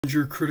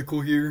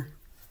Cr1TiKaL here.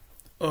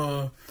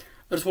 I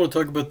just want to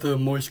talk about the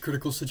moist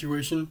critical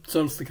situation. It's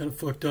honestly kind of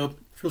fucked up.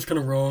 Feels kind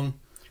of wrong.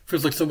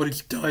 Feels like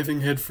somebody's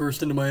diving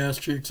headfirst into my ass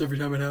cheeks every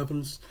time it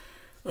happens.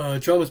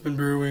 Drama's been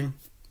brewing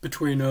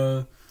between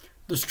the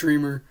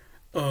streamer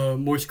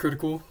Moist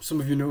Critical.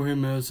 Some of you know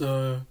him as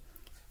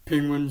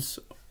Penguins.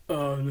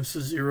 And this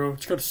is Zero.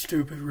 It's kind of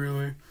stupid,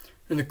 really.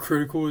 And the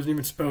critical isn't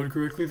even spelled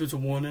correctly. There's a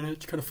 1 in it.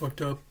 It's kind of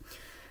fucked up.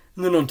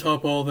 And then on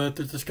top of all that,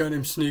 there's this guy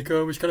named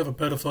Sneeko. He's kind of a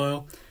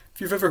pedophile. If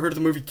you've ever heard of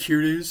the movie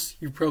Cuties,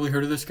 you've probably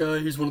heard of this guy.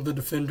 He's one of the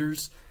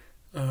defenders.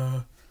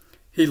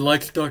 He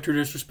liked Dr.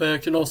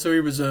 Disrespect, and also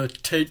he was a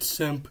Tate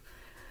simp,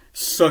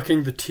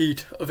 sucking the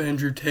teat of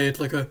Andrew Tate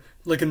like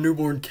a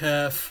newborn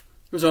calf.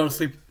 It was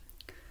honestly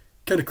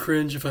kind of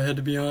cringe, if I had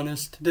to be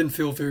honest. It didn't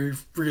feel very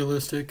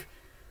realistic.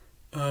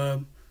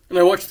 And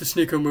I watched the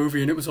Sneeko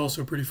movie, and it was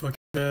also pretty fucking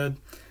bad.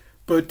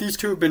 But these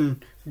two have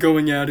been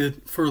going at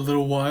it for a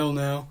little while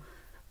now.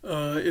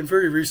 And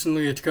very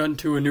recently, it's gotten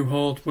to a new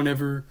halt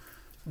whenever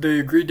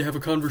they agreed to have a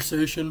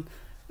conversation,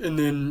 and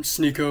then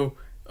Sneeko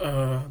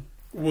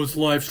was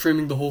live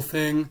streaming the whole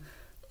thing.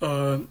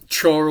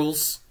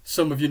 Charles,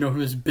 some of you know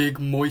him as Big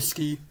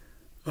Moisty,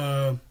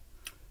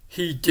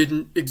 he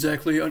didn't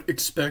exactly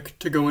expect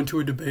to go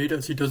into a debate,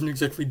 as he doesn't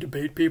exactly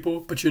debate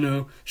people, but you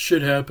know,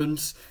 shit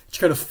happens. It's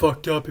kind of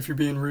fucked up if you're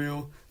being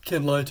real.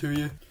 Can't lie to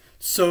you.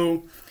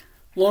 So,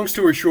 long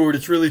story short,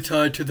 it's really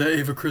tied to the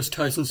Ava Chris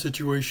Tyson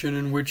situation,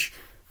 in which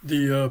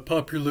the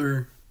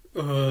popular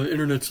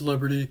internet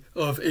celebrity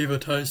of Ava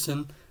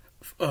Tyson,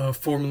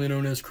 formerly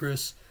known as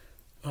Chris,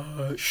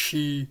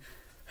 she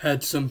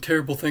had some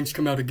terrible things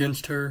come out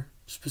against her,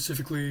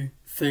 specifically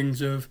things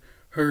of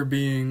her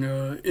being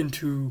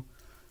into,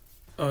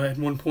 at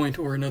one point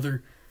or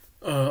another,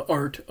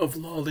 art of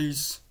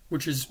lollies,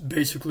 which is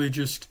basically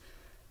just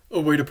a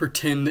way to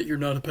pretend that you're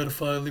not a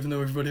pedophile, even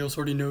though everybody else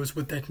already knows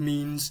what that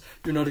means.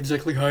 You're not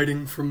exactly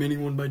hiding from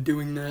anyone by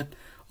doing that,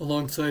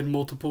 alongside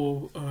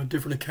multiple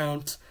different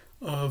accounts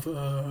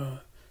of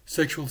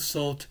sexual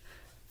assault,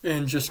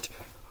 and just,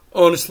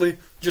 honestly,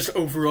 just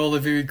overall a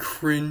very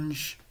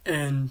cringe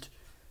and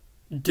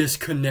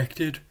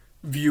disconnected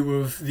view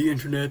of the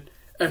internet.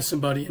 As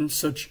somebody in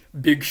such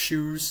big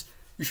shoes,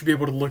 you should be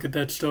able to look at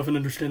that stuff and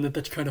understand that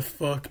that's kind of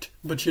fucked.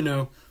 But you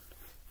know,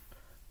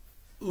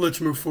 let's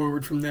move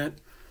forward from that.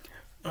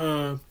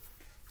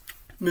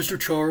 Mr.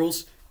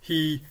 Charles,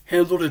 he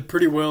handled it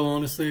pretty well,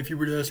 honestly, if you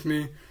were to ask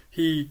me.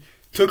 He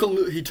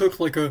took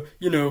like a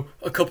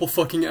couple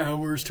fucking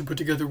hours to put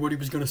together what he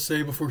was gonna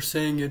say before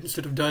saying it,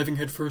 instead of diving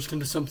headfirst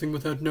into something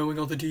without knowing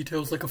all the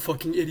details like a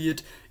fucking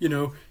idiot. You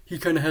know, he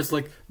kind of has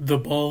like the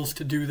balls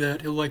to do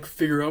that. He'll like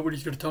figure out what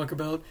he's gonna talk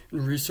about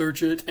and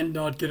research it and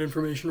not get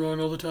information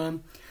wrong all the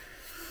time.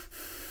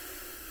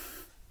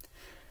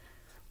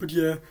 But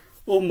yeah,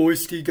 old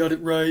Moisty got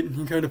it right, and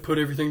he kind of put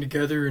everything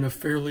together in a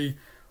fairly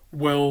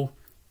well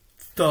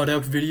thought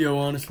out video,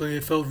 honestly.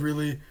 It felt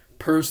really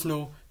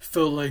personal. It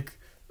felt like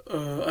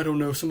I don't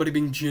know, somebody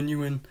being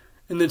genuine.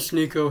 And then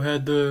Sneeko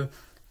had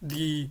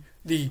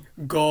the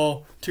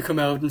gall to come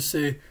out and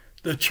say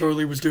that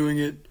Charlie was doing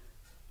it,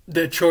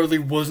 that Charlie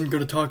wasn't going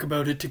to talk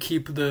about it to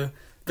keep the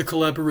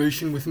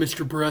collaboration with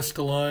Mr. Breast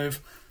alive,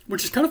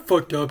 which is kind of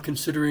fucked up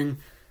considering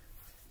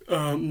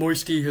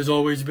Moisty has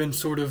always been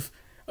sort of,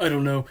 I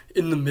don't know,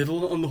 in the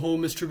middle on the whole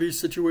Mr. Beast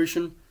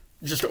situation,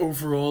 just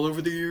overall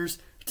over the years.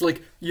 It's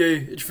like, yay,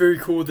 it's very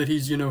cool that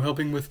he's, you know,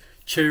 helping with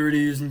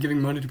charities and giving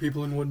money to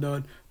people and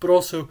whatnot, but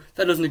also,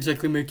 that doesn't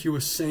exactly make you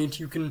a saint.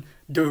 You can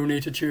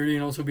donate to charity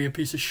and also be a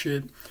piece of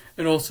shit.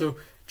 And also,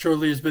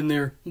 Charlie has been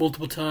there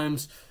multiple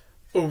times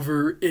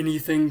over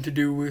anything to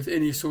do with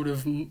any sort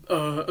of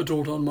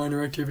adult on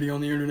minor activity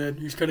on the internet.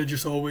 He's kind of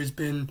just always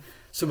been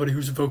somebody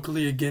who's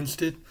vocally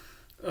against it.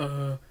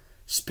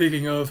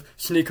 Speaking of,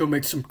 Sneeko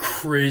makes some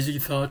crazy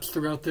thoughts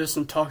throughout this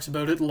and talks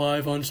about it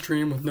live on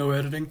stream with no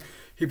editing.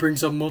 He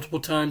brings up multiple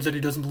times that he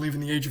doesn't believe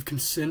in the age of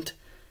consent.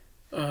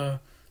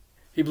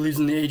 He believes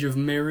in the age of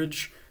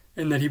marriage,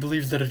 and that he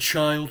believes that a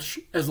child,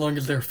 as long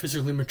as they're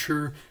physically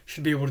mature,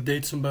 should be able to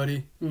date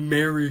somebody,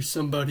 marry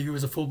somebody who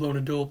is a full-blown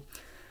adult.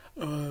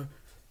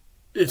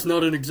 It's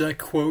not an exact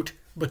quote,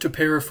 but to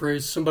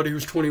paraphrase, somebody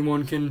who's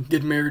 21 can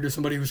get married to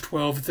somebody who's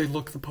 12 if they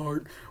look the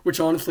part, which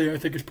honestly I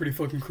think is pretty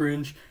fucking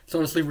cringe. It's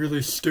honestly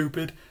really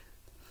stupid.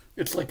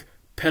 It's like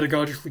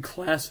pedagogically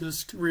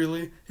classist,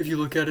 really, if you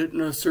look at it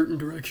in a certain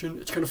direction.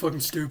 It's kind of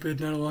fucking stupid,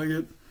 and I don't like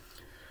it.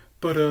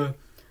 But,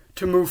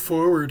 to move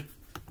forward,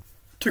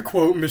 to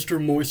quote Mr.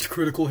 Moist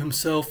Critical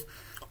himself,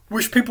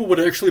 wish people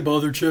would actually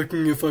bother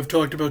checking if I've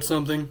talked about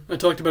something. I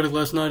talked about it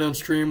last night on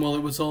stream while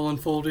it was all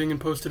unfolding and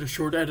posted a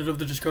short edit of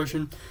the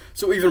discussion,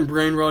 so even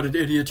brain-rotted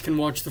idiots can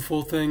watch the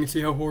full thing and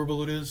see how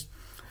horrible it is.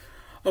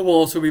 I will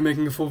also be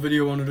making a full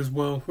video on it as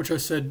well, which I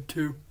said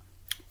too.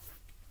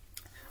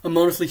 I'm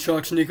honestly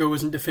shocked Sneeko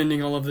isn't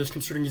defending all of this,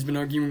 considering he's been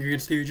arguing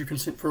against the age of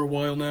consent for a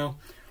while now,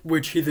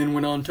 which he then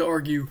went on to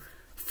argue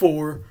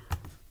for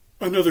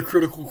another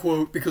critical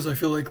quote, because I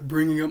feel like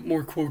bringing up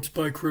more quotes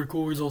by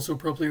Critical is also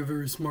probably a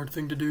very smart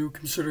thing to do,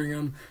 considering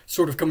I'm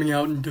sort of coming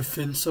out in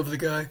defense of the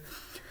guy.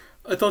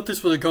 I thought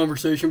this was a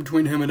conversation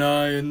between him and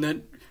I, and that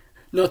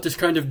not this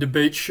kind of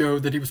debate show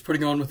that he was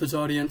putting on with his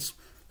audience.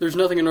 There's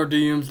nothing in our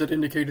DMs that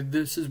indicated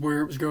this is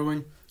where it was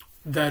going.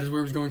 That is where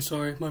it was going,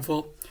 sorry, my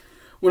fault.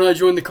 When I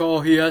joined the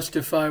call, he asked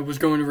if I was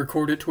going to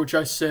record it, to which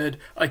I said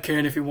I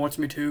can if he wants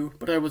me to,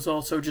 but I was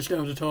also just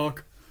down to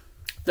talk.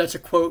 That's a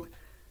quote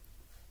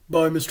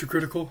by Mr.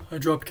 Critical. I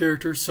dropped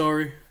characters,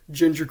 sorry.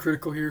 Ginger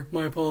Critical here,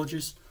 my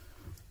apologies.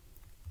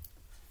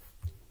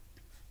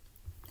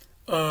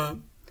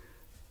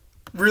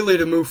 Really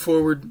to move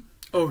forward.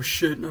 Oh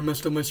shit, I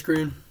messed up my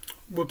screen.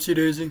 Whoopsie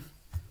daisy.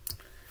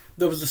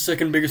 That was the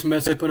second biggest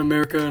mess up in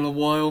America in a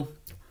while.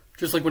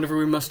 Just like whenever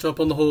we messed up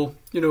on the whole,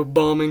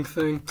 bombing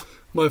thing.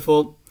 My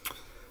fault.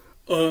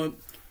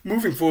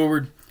 Moving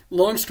forward,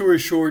 long story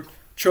short,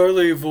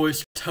 Charlie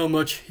voiced how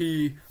much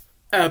he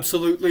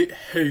absolutely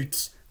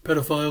hates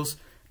pedophiles,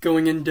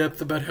 going in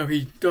depth about how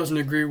he doesn't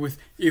agree with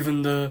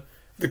even the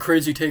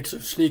crazy takes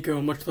of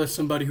Sneeko, much less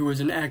somebody who is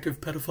an active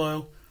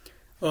pedophile.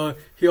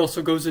 He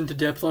also goes into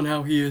depth on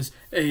how he is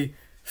a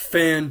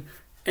fan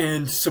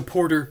and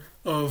supporter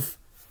of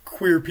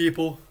queer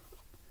people.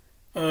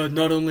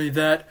 Not only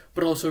that,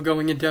 but also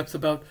going in depth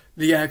about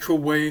the actual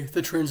way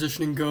the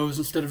transitioning goes,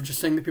 instead of just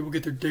saying that people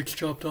get their dicks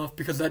chopped off,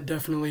 because that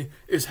definitely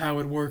is how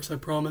it works, I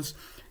promise.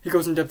 He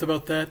goes in depth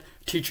about that,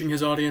 teaching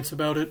his audience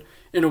about it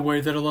in a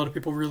way that a lot of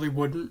people really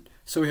wouldn't.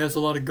 So he has a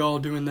lot of gall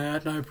doing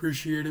that, and I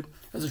appreciate it.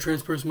 As a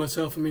trans person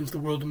myself, it means the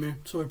world to me,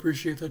 so I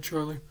appreciate that,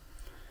 Charlie.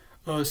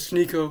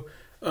 Sneeko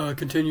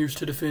continues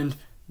to defend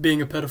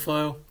being a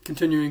pedophile,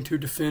 continuing to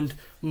defend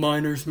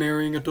minors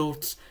marrying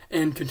adults,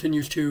 and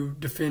continues to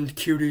defend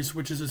Cuties,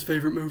 which is his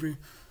favorite movie,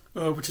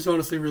 which is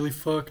honestly really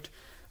fucked.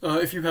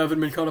 If you haven't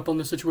been caught up on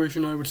this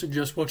situation, I would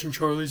suggest watching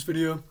Charlie's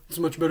video. It's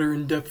a much better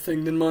in-depth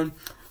thing than mine.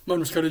 Mine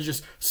was kind of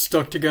just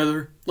stuck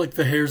together, like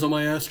the hairs on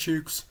my ass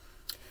cheeks.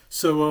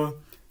 So,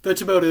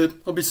 that's about it.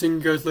 I'll be seeing you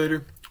guys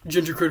later.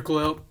 Ginger Critical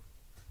out.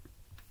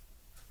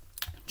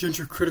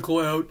 Ginger Critical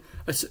out.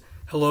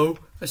 Hello?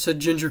 I said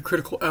Ginger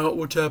Critical out.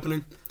 What's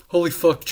happening? Holy fuck.